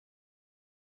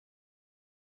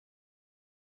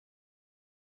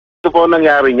Ito po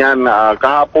nangyari niyan,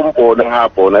 kahapon po ng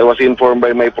hapon, I was informed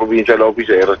by my provincial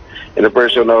officer in the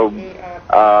person of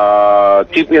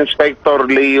Chief Inspector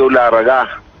Leo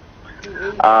Laraga.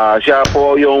 Siya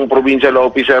po yung provincial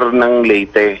officer ng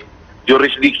Leyte.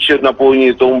 Jurisdiction na po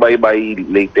niyo itong Baybay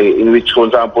Leyte, in which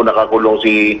kung saan po nakakulong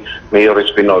si Mayor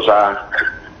Espinosa.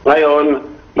 Ngayon,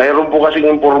 mayroon po kasing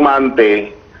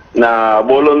informante na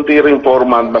volunteer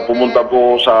informant na pumunta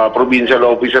po sa provincial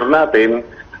officer natin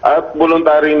at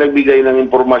voluntaryong nagbigay ng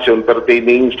impormasyon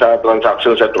pertaining sa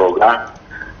transaction sa droga.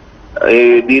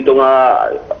 Dito nga,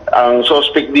 ang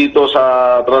suspect dito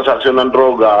sa transaction ng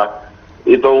droga,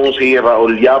 itong si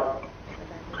Raul Yap.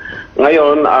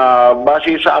 Ngayon,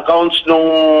 base sa accounts ng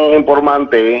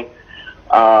informante,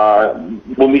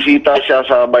 bumisita siya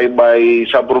sa Baybay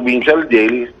sa provincial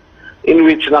jail, in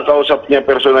which nakausap niya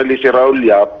personally si Raul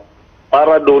Yap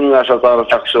para doon nga sa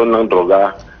transaction ng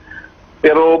droga.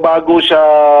 Pero bago siya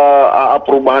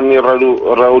aaprubahan ni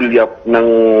Raul Yap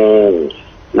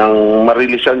ng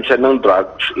marilisan siya ng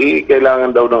drugs, kailangan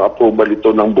daw ng approval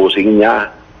ito ng bossing niya.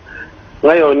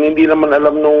 Ngayon, hindi naman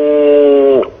alam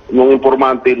nung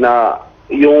informante na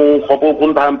yung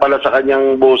papupuntahan pala sa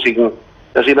kanyang bossing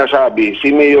na sinasabi,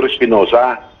 si Mayor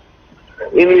Espinosa.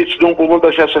 In which nung pumunta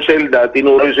siya sa selda,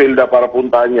 tinuro yung selda para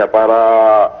puntahan niya, para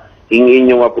hingin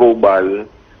yung approval,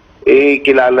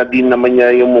 kilala din naman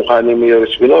niya yung mukha ni Mayor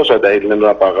Espinosa dahil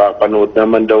napakapanood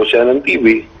naman daw siya ng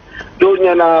TV. Doon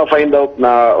niya na-find out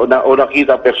o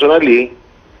nakita personally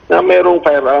na mayroong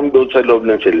firearm doon sa loob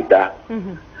ng selda.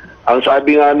 Ang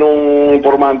sabi nga nung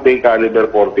informante, caliber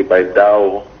 45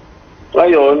 daw.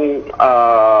 Ngayon,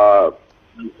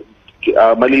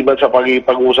 maliban sa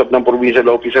pag-usap ng provincial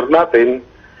officer natin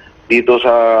dito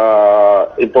sa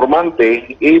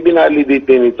informante, binalidate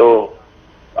din ito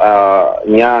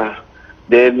niya.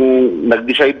 Then,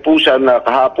 nag-decide po siya na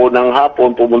kahapon ng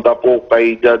hapon, pumunta po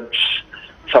kay Judge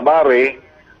Sabare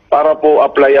para po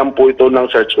applyan po ito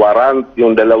ng search warrant,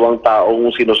 yung dalawang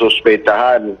taong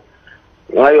sinususpetsahan.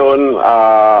 Ngayon,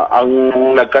 ang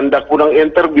nagkandak po ng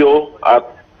interview at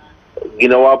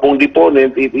ginawa pong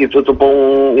deponent, ito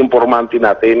pong informante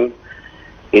natin.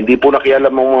 Hindi po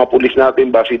nakialam ang mga pulis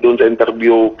natin base doon sa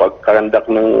interview, pagkandak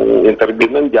ng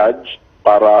interview ng judge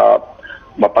para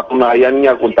mapatunayan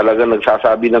niya kung talaga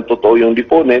nagsasabi ng totoo yung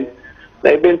deponent,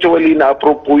 na eventually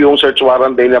na-approve po yung search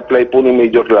warrant dahil apply po ni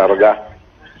Major Larga.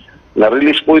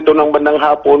 Na-release po ito ng bandang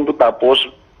hapon, tapos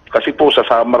kasi po sa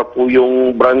Samar po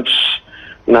yung branch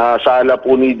na sala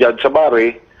po ni Judge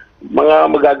Sabare, mga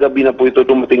magagabi na po ito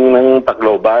dumating ng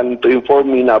Tacloban to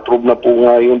inform me na approve na po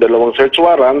nga yung dalawang search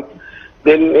warrant.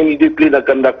 Then immediately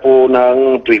nagkandak po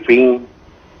ng briefing.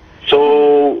 So,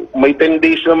 may 10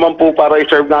 days naman po para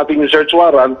i-serve natin yung search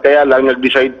warrant, kaya lang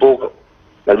nag-decide po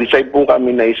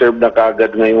kami na i-serve na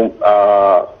kagad ngayong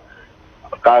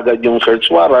kagad yung search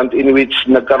warrant, in which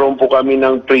nagkaroon po kami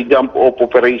ng pre-jump of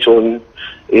operation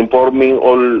informing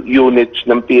all units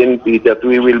ng PNP that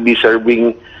we will be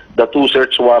serving the 2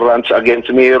 search warrants against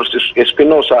Mayor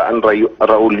Espinosa and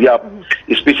Raul Yap.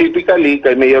 Specifically,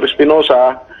 kay Mayor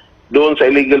Espinosa, doon sa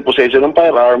illegal possession ng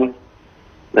firearm,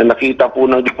 na nakita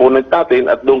po ng deponent natin,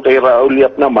 at doon kay Raul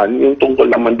Yap naman, yung tungkol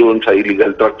naman doon sa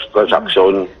illegal drugs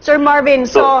transaction. Sir Marvin,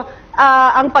 so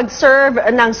ang pag-serve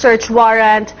ng search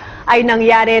warrant ay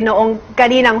nangyari noong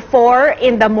kaninang 4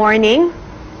 in the morning?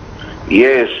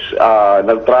 Yes,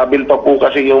 nag-travel pa po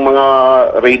kasi yung mga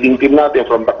raiding team natin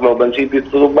from Tacloban City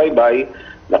to Baybay.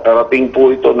 Nakarating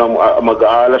po ito ng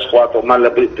mag-alas 4,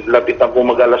 lapitan po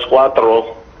mag-alas 4.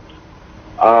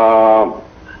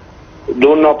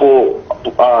 Doon na po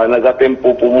nag-attempt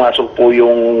po pumasok po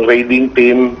yung raiding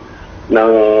team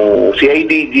ng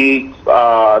CIDG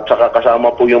at saka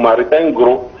kasama po yung maritime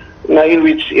group, na in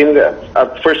which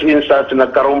at first instance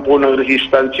nagkaroon po ng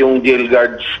resistance yung jail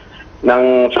guards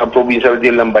sa provincial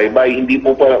jail ng Baybay. Hindi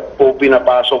po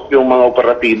pinapasok yung mga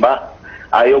operatiba.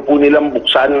 Ayaw po nilang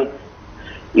buksan.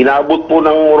 Inabot po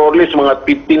ng more or less mga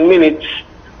 15 minutes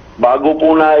bago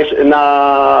po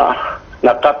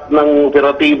na-cut ng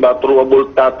operatiba through a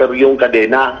bolt cutter yung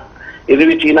kadena. In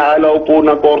which inaalaw po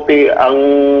ng korte ang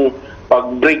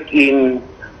pag-break in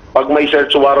pag may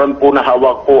search warrant po na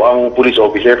hawak po ang police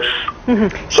officers.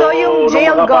 So yung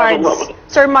jail guards,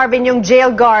 Sir Marvin, yung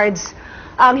jail guards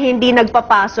ang hindi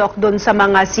nagpapasok doon sa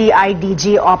mga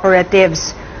CIDG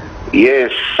operatives. Yes.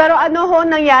 Pero ano ho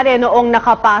nangyari noong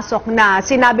nakapasok na?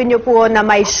 Sinabi niyo po na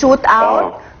may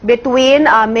shootout between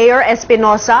Mayor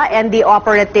Espinosa and the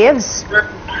operatives?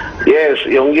 Yes,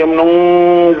 nung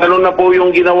gano'n na po yung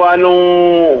ginawa nung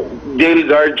jail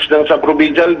guards sa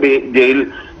provincial jail,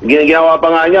 ginawa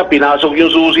pa nga niya, pinasok yung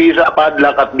susi sa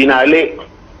padlock at binali.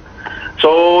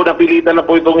 So napilitan na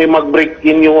po itong mag-break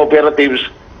in yung operatives.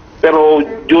 Pero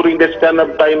during the span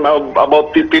of time of about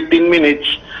 15 minutes,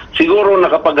 siguro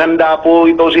nakapaghanda po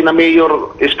ito si na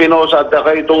Mayor Espinosa at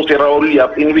saka itong si Raul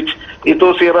Yap, in which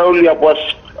ito si Raul Yap was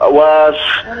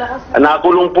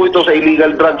nakulong po ito sa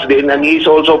illegal drugs din, and he is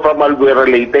also from Albuera,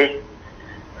 Leyte.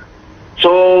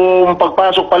 So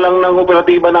pagpasok pa lang ng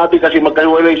operatiba natin, kasi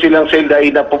magkahiwalay silang selda,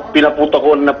 ay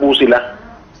pinaputakon na po sila.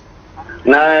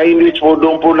 Na in which po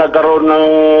doon po nagkaroon ng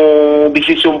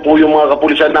desisyon po yung mga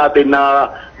kapulisan natin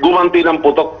na gumanti ng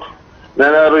putok,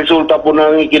 na resulta po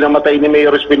ng ikinamatay ni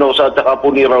Mayor Espinosa at saka po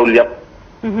ni Raul Yap.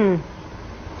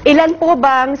 Ilan po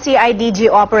bang CIDG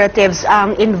operatives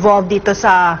ang involved dito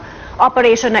sa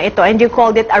operation na ito, and you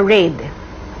called it a raid?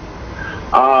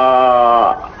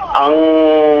 Ang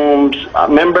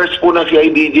members po ng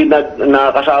CIDG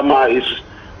na kasama is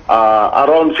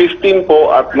around 15 po,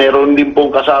 at meron din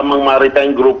pong kasamang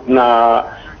maritime group na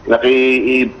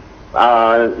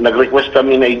nag-request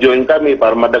kami na i-join kami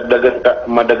para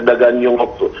madagdagan yung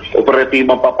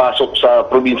operatibang papasok sa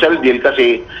provincial jail,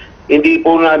 kasi hindi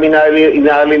po namin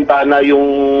inaalintana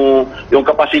yung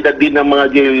kapasidad din ng mga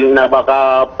jail na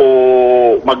baka po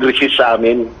mag-resist sa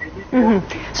amin.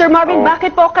 Sir Marvin,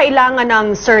 bakit po kailangan ng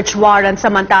search warrant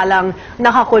samantalang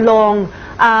nakakulong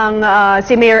ang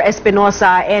si Mayor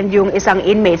Espinosa and yung isang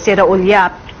inmate, si Raul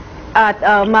Yap? At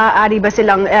maaari ba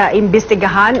silang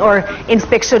imbestigahan or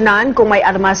inspeksyonan kung may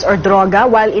armas or droga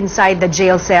while inside the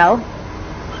jail cell?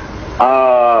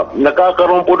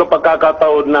 Nagkakaroon po ng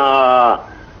pagkakataon na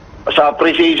sa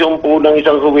appreciation po ng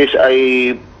isang huwis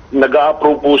ay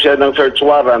nag-a-approve po siya ng search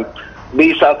warrant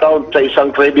based sa account sa isang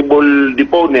credible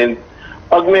deponent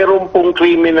pag meron pong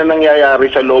krimen na nangyayari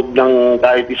sa loob ng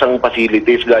kahit isang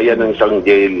facilities gaya ng isang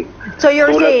jail. So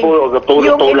you're saying,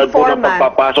 tulad po ng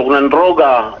pagpapasok ng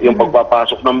droga, yung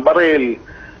pagpapasok ng baril,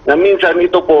 na minsan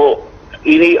ito po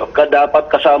dapat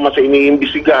kasama sa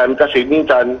iniimbestigahan, kasi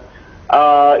minsan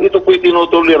ito po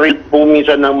itinutolerate po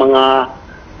minsan ng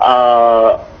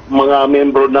mga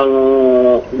membro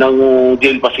ng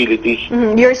jail facilities.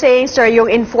 You're saying, sir,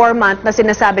 yung informant na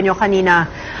sinasabi nyo kanina,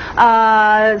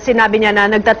 sinabi niya na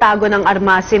nagtatago ng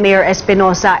armas si Mayor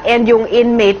Espinosa, and yung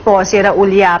inmate po, si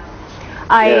Raul Yap,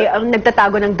 ay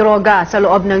nagtatago ng droga sa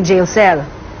loob ng jail cell.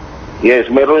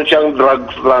 Yes, meron siyang drug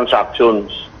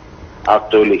transactions,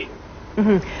 actually.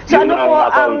 So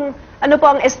ano po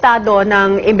ang estado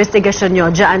ng investigasyon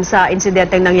nyo dyan sa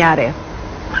insidenteng nangyari?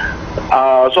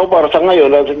 So far sa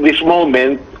ngayon, at this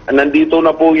moment, nandito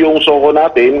na po yung soko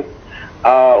natin.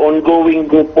 Ongoing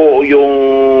po yung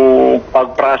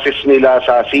pag-process nila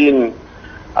sa scene.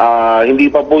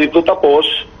 Hindi pa po ito tapos.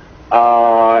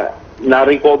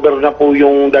 Na-recover na po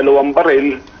yung 2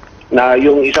 baril, na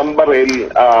yung isang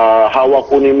baril hawak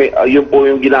po yun po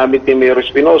yung ginamit ni Mayor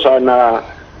Espinosa na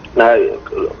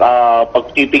pag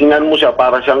titingnan mo siya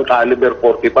para siyang caliber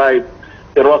 45.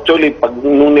 Pero actually, pag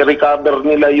nung ni-recover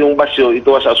nila yung basyo,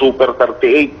 ito was a Super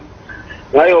 38.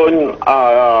 Ngayon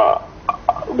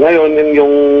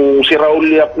yung si Raul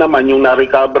Yap naman, yung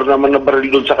na-recover naman na baril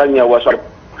doon sa kanya was a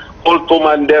Colt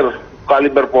Commander,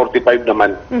 caliber 45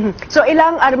 naman. So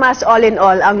ilang armas all in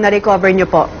all ang na-recover nyo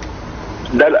po?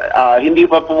 Hindi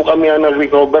pa po kami ang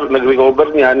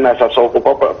nag-recover niyan. Nasa Soko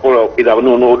pa po,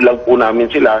 pinanunood lang po namin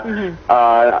sila. 2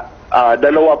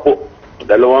 po,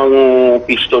 2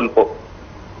 pistol po.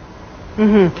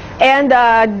 And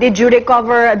did you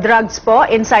recover drugs po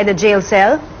inside the jail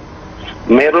cell?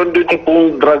 Meron din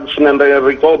pong drugs na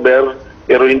na-recover,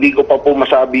 pero hindi ko pa po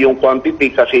masabi yung quantity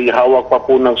kasi hawak pa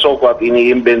po ng Soko at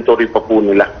ini-inventory pa po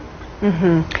nila.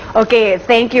 Okay,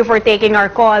 thank you for taking our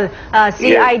call.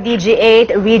 CIDG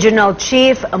 8 Regional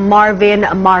Chief Marvin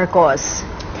Marcos.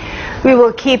 We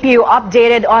will keep you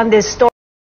updated on this story.